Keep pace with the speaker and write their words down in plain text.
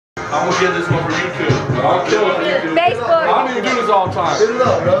I'm gonna get this one for YouTube. I'll kill it for YouTube. Facebook. I don't even do this all the time. Hit it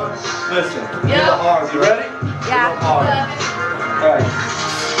up, bro. Listen. Yeah. You ready? Yeah. Alright.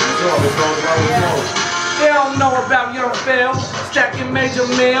 They don't know about Young Phil, stacking major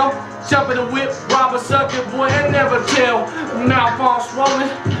mail, jumping the whip, rob a sucker, boy, and never tell. Mouth on swollen,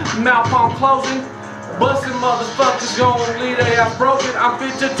 mouth on closing, busting motherfuckers gon' leave they ass broken. I'm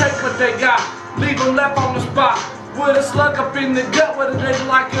fit to take what they got, leave them left on the spot. With a slug up in the gut, whether they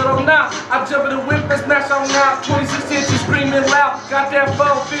like it or not. I jump in the whip and smash on out, 26 inches screaming loud. Got that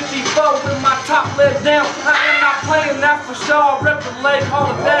 454 with my top leg down. I am not playing that for sure, I rep the leg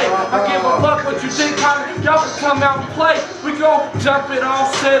all day. I give a fuck what you think, homie, y'all can come out and play. We gon' jump it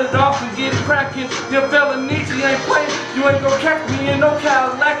off, set it off and get it cracking. Your fella Nietzsche ain't playing, you ain't gon' catch me in no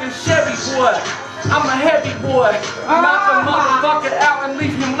Cadillac and Chevy, boy. I'm a heavy boy, knock the motherfucker out and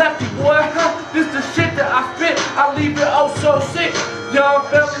leave him lefty, boy. This the shit that I spit, I leave it oh so sick. Young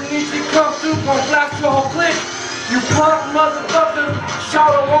fella need to come through, gon' blast your whole clique. You punk motherfucker, y'all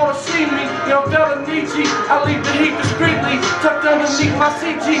don't wanna see me. Young fella Nietzsche, I leave the heat discreetly, tucked underneath my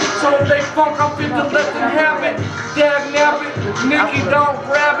CG. So if they funk, I'm fit to let them have it. Dag nab it, Nicky don't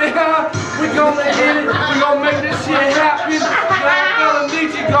grab it, We gonna hit it, we gonna make this shit happen. Young fella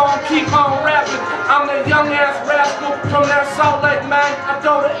Nietzsche gon' keep on rapping. I'm that young ass rascal from that Salt Lake, man. I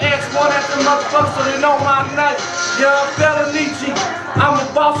throw the X1 at the motherfuckers so they know my name. Young fella Nietzsche, I'm a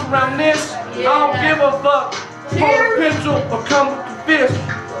boss around this. I don't give a fuck. Pull a pencil or come with the fist.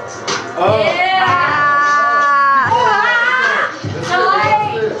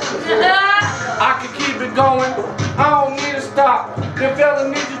 I can keep it going. I don't need to stop. The fella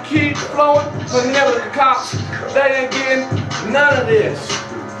need to keep flowing, but never the cops. They ain't getting none of this.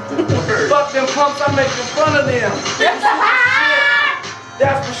 Fuck them pumps, I'm making fun of them.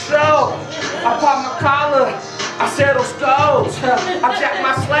 That's for sure. I pop my collar, I settle skulls, I jack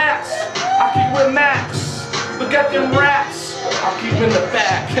my slats, I keep with Max. Look at them rats, I'll keep in the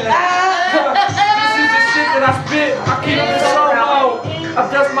back. This is the shit that I spit, I keep it solo. I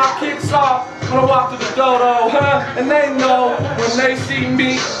dust my kicks off when I walk through the dodo, and they know when they see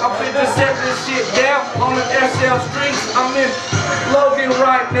me, I'm fit to set this shit down on the SL streets. I'm in Logan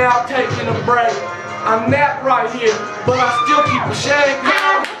right now, taking a break. I nap right here, but I still keep a shake.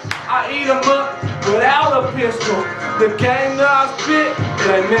 I eat them up without a pistol. The game that I spit, it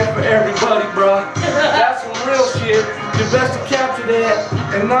ain't meant for everybody, bruh. That's some real shit. You best to capture that,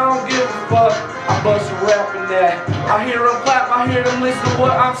 and I don't give a fuck. I bust a rap in that. I hear them clap, I hear them listen to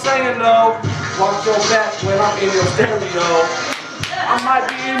what I'm saying though. Watch your back when I'm in your stereo. I might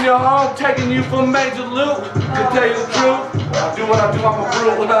be in your home taking you for major loot. To tell you the truth, I do what I do, I'm a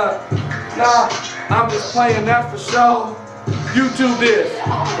brute. Nah, I'm just playing that for show. YouTube this,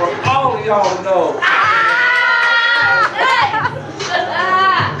 for all of y'all to know.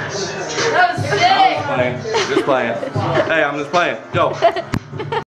 That was sick! I'm just playing. Just playing. Hey, I'm just playing. Yo.